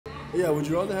Yeah, would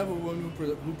you rather have a woman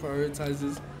who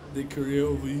prioritizes their career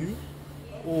over you,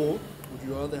 or would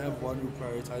you rather have one who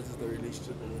prioritizes the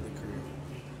relationship over the career?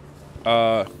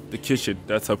 The kitchen,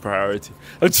 that's a priority.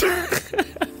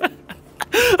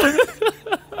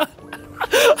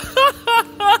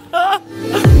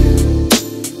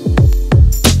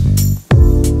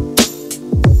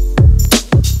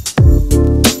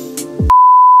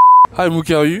 Hi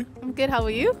Muki, how are you? I'm good, how are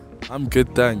you? I'm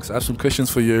good, thanks. I have some questions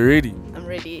for you already. I'm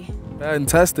ready.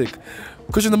 Fantastic.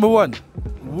 Question number 1.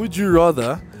 Would you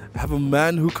rather have a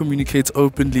man who communicates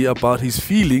openly about his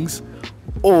feelings,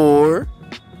 or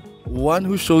one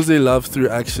who shows their love through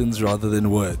actions rather than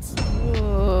words?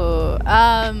 Ooh,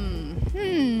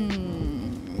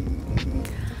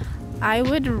 I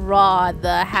would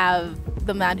rather have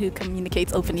the man who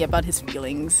communicates openly about his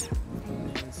feelings.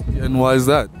 And why is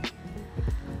that?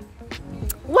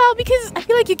 Well, because I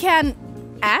feel like you can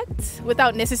act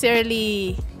without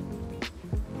necessarily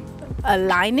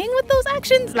aligning with those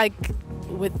actions, like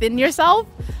within yourself.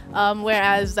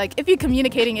 Whereas, like, if you're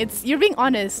communicating, you're being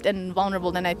honest and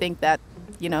vulnerable. Then I think that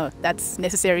that's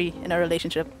necessary in a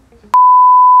relationship.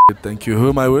 Thank you. Who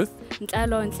am I with?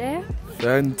 Ntalontle.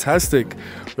 Fantastic.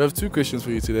 We have 2 questions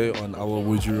for you today on our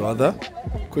Would You Rather.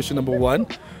 Question number 1.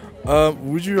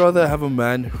 Would you rather have a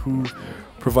man who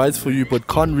provides for you but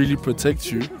can't really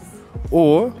protect you,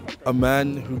 or a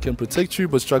man who can protect you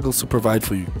but struggles to provide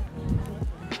for you?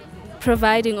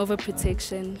 Providing over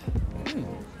protection.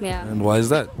 Yeah. And why is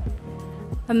that?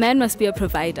 A man must be a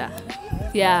provider.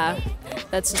 Yeah,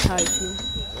 that's just how I feel.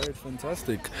 Alright,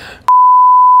 fantastic.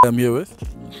 I'm here with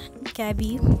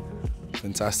Gabby.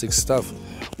 fantastic stuff.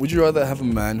 Would you rather have a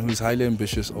man who's highly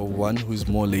ambitious or one who's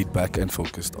more laid back and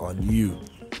focused on you?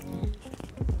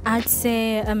 I'd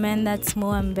say a man that's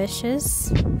more ambitious,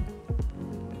 And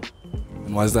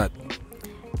why is that?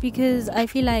 because I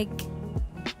feel like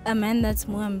a man that's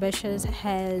more ambitious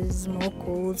has more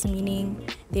goals, meaning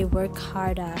they work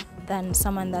harder than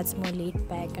someone that's more laid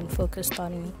back and focused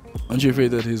on me. Aren't you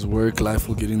afraid that his work life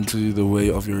will get into the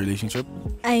way of your relationship?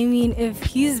 I mean, if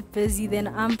he's busy, then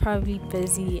I'm probably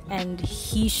busy, and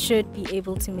he should be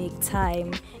able to make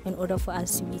time in order for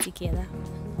us to be together.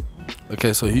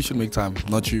 Okay, so he should make time,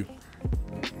 not you.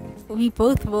 We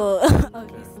both will,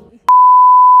 obviously.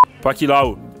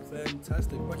 Pakilau.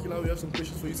 Fantastic. Bakila, we have some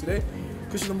questions for you today.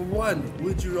 Question number 1.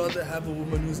 Would you rather have a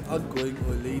woman who's outgoing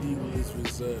or a lady who is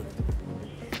reserved?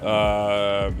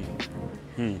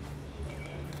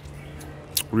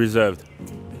 Reserved.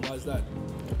 And why is that?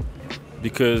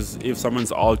 Because if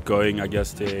someone's outgoing, I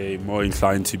guess they're more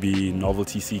inclined to be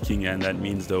novelty seeking, and that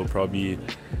means they'll probably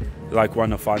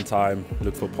want a fun time,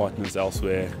 look for partners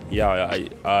elsewhere. Yeah,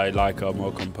 I like a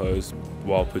more composed,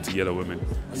 well put together woman.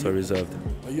 So reserved.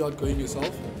 Are you outgoing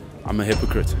yourself? I'm a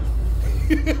hypocrite.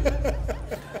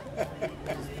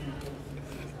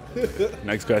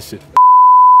 Next question.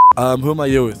 Who am I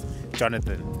here with?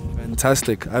 Jonathan.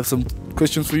 Fantastic. I have some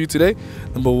questions for you today.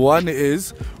 Number 1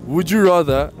 is, would you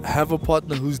rather have a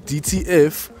partner who's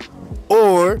DTF,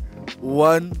 or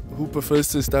one who prefers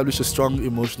to establish a strong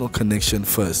emotional connection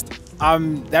first?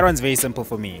 That one's very simple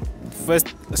for me.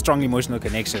 First, a strong emotional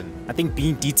connection. I think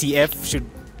being DTF should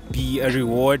be a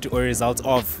reward or a result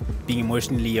of being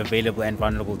emotionally available and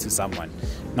vulnerable to someone,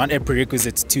 not a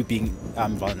prerequisite to being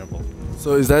vulnerable.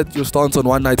 So is that your stance on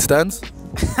one night stands?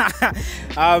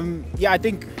 Yeah, I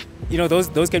think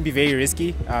those can be very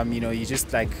risky. You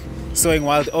just like sowing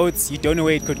wild oats. You don't know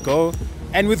where it could go,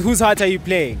 and with whose heart are you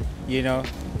playing?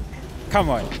 Come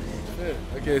on.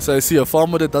 Okay, so I see a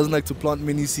farmer that doesn't like to plant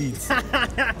many seeds.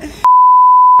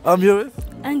 I'm here with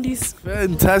Andy's.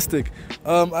 fantastic.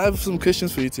 I have some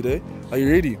questions for you today. Are you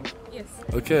ready? Yes.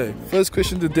 Okay. First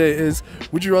question today is: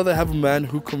 would you rather have a man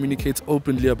who communicates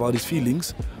openly about his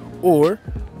feelings, or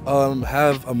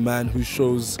have a man who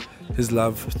shows his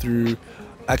love through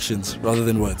actions rather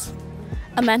than words?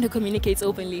 A man who communicates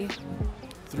openly.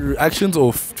 Through actions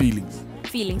or feelings?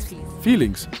 Feelings, please.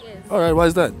 Feelings. Yes. Alright, why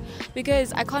is that?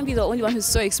 Because I can't be the only one who's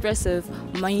so expressive.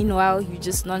 Meanwhile, you're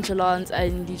just nonchalant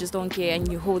and you just don't care,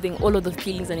 and you're holding all of the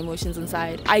feelings and emotions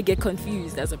inside. I get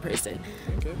confused as a person.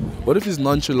 Okay. What if he's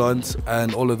nonchalant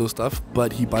and all of those stuff,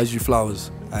 but he buys you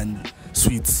flowers and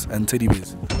sweets and teddy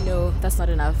bears? No, that's not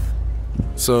enough.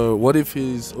 So what if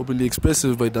he's openly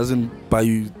expressive but doesn't buy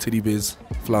you teddy bears,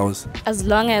 flowers? As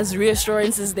long as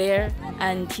reassurance is there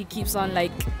and he keeps on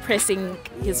pressing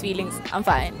his feelings, I'm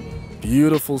fine.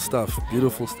 Beautiful stuff.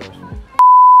 Beautiful stuff.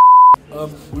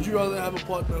 Would you rather have a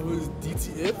partner who is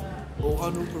DTF or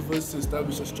one who prefers to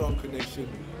establish a strong connection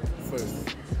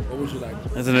first? What would you like?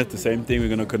 Isn't it the same thing? We're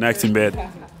going to connect in bed.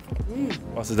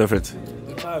 What's the difference?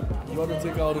 The time. You want to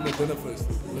take her out on a dinner first?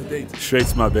 On a date? Straight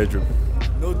to my bedroom.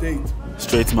 No date.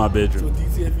 Straight to my So bedroom.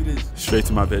 DTF it is. Straight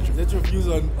to my bedroom. Is that your views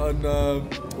on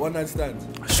one night stands?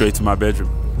 Straight to my bedroom.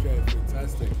 Okay,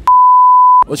 fantastic.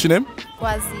 What's your name?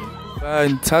 Wazi.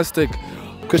 Fantastic.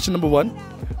 Question number 1.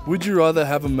 Would you rather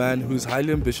have a man who's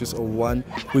highly ambitious or one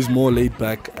who's more laid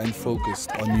back and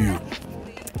focused on you?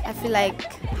 I feel like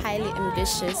highly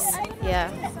ambitious.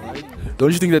 Yeah.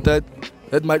 Don't you think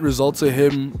that might result to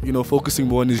him, focusing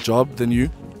more on his job than you?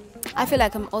 I feel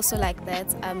like I'm also like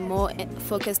that. I'm more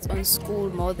focused on school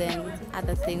more than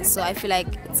other things. So I feel like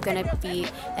it's gonna be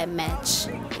a match.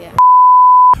 Yeah.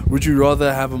 Would you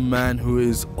rather have a man who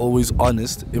is always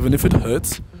honest, even if it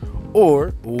hurts,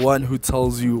 or one who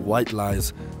tells you white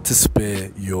lies to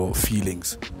spare your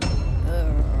feelings?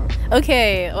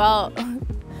 Okay, well,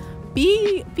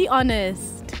 be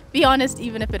honest. Be honest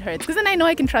even if it hurts, because then I know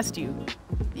I can trust you.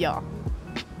 Yeah.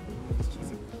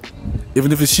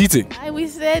 Even if it's cheating? We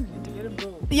said,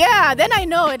 yeah, then I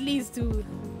know at least to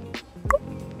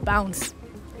bounce.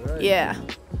 Right. Yeah.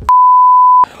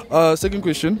 Second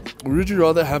question. Would you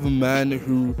rather have a man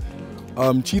who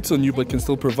cheats on you but can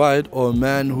still provide, or a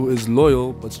man who is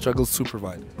loyal but struggles to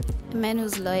provide? A man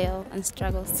who's loyal and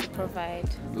struggles to provide.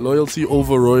 Loyalty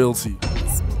over royalty.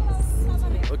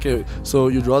 Okay, so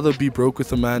you'd rather be broke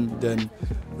with a man than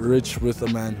rich with a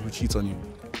man who cheats on you?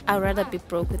 I'd rather be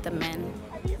broke with a man.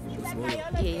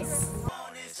 Yes.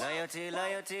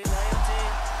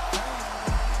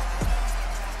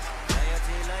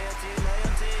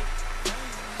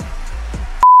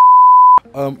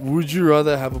 Would you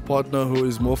rather have a partner who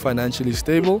is more financially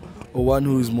stable or one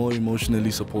who is more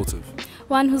emotionally supportive?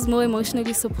 One who's more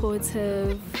emotionally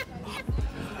supportive.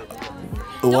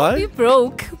 Why? Don't be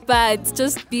broke, but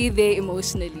just be there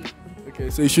emotionally. Okay,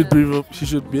 so she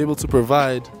should be able to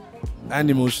provide and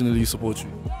emotionally support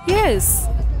you. Yes.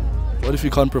 What if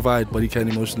he can't provide but he can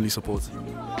emotionally support?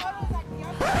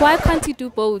 Why can't you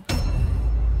do both?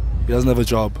 He doesn't have a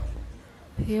job,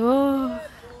 Yo.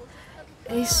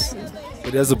 Ish.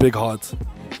 but he has a big heart.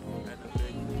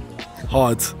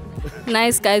 Heart.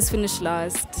 Nice guys finish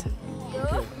last.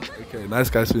 Okay, nice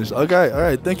guys finished. Okay, all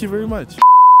right. Thank you very much.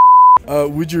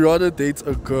 Would you rather date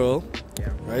a girl,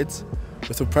 right,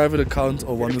 with a private account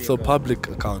or one with a public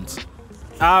account?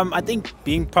 I think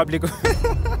being public.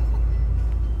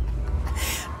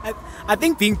 I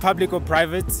think being public or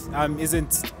private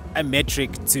isn't a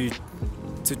metric to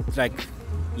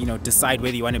decide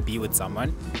whether you want to be with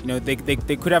someone.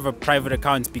 They could have a private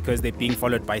account because they're being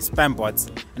followed by spam bots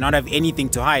and not have anything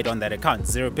to hide on that account.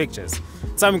 0 pictures.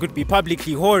 Someone could be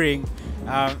publicly whoring.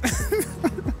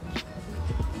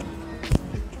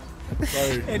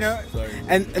 Sorry. Sorry.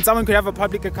 And someone could have a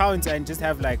public account and just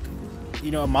have a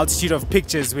multitude of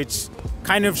pictures which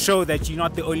kind of show that you're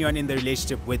not the only one in the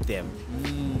relationship with them.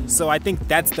 So I think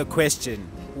that's the question.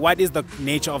 What is the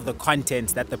nature of the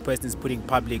content that the person is putting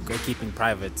public or keeping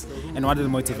private? And what are the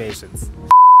motivations?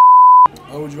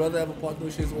 Would you rather have a partner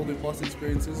who shares all their past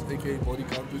experiences, aka body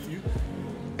count, with you?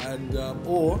 And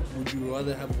or would you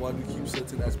rather have one who keeps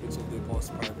certain aspects of their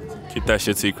past private? Keep that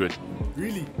shit secret.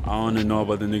 Really? I want to know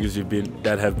about the niggas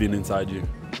that have been inside you.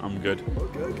 I'm good.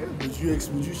 Okay.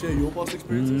 Would you share your past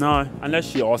experiences? No, unless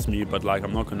she asks me, but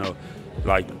I'm not gonna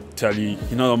tell you,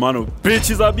 the amount of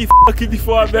bitches I be fucking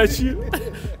before I met you.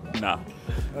 Nah.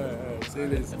 Alright, say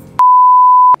this.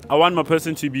 I want my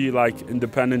person to be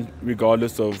independent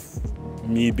regardless of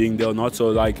me being there or not.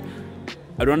 So I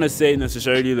don't want to say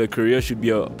necessarily the career should be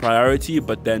a priority,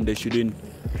 but then they shouldn't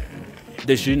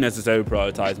necessarily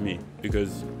prioritize me,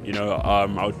 because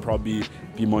I would probably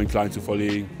be more inclined to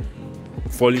falling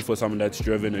for someone that's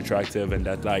driven, attractive, and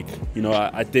that I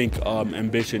think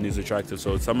ambition is attractive.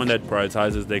 So someone that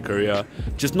prioritizes their career,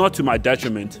 just not to my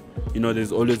detriment.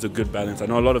 There's always a good balance. I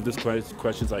know a lot of these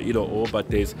questions are either or, but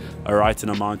there's a right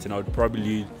and amount, and I would probably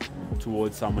lead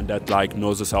towards someone that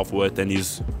knows the self-worth and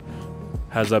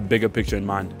has a bigger picture in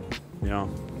mind. All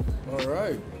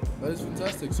right, that is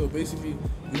fantastic. So basically,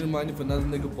 you didn't mind if another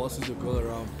nigga bosses your girl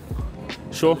around?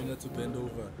 Sure. You to bend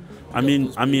over. I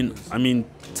mean,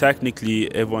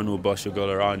 technically, everyone will boss your girl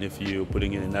around if you're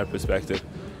putting it in that perspective.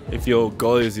 If your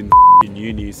girl is in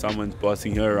uni, someone's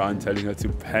bossing her around, telling her to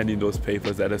hand in those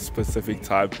papers at a specific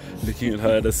time, looking at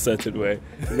her in a certain way.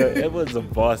 Everyone's a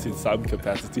boss in some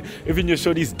capacity. Even your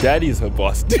shorty's daddy is her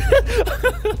boss.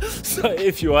 So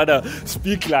if you wanna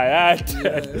speak like that,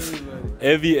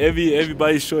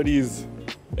 everybody's shorty is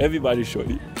everybody's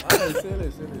shorty. Alright, say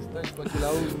this. Thanks,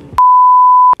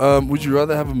 would you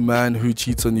rather have a man who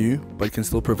cheats on you but can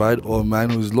still provide, or a man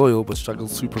who's loyal but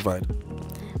struggles to provide?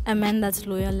 A man that's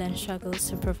loyal and struggles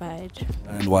to provide.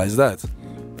 And why is that?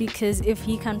 Because if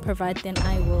he can't provide, then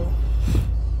I will.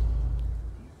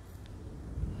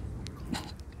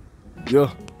 Yo,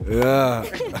 yeah.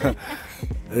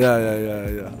 yeah.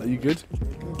 Are you good?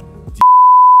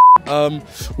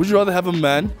 Would you rather have a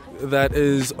man that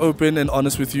is open and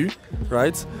honest with you,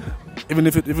 right? Even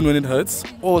when it hurts,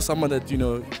 or someone that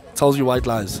tells you white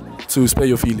lies to spare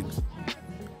your feelings?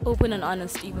 Open and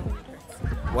honest, even.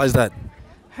 Why is that?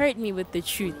 Hurt me with the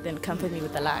truth, then comfort me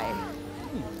with a lie.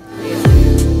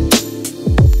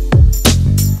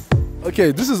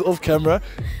 Okay, this is off camera.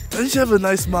 Don't you have a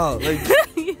nice smile? Like,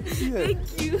 yeah.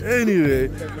 Thank you. Anyway,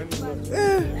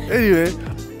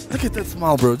 look at that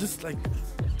smile, bro. Just like,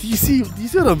 do you see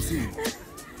what I'm seeing?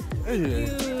 Anyway,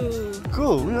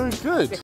 cool. We are good.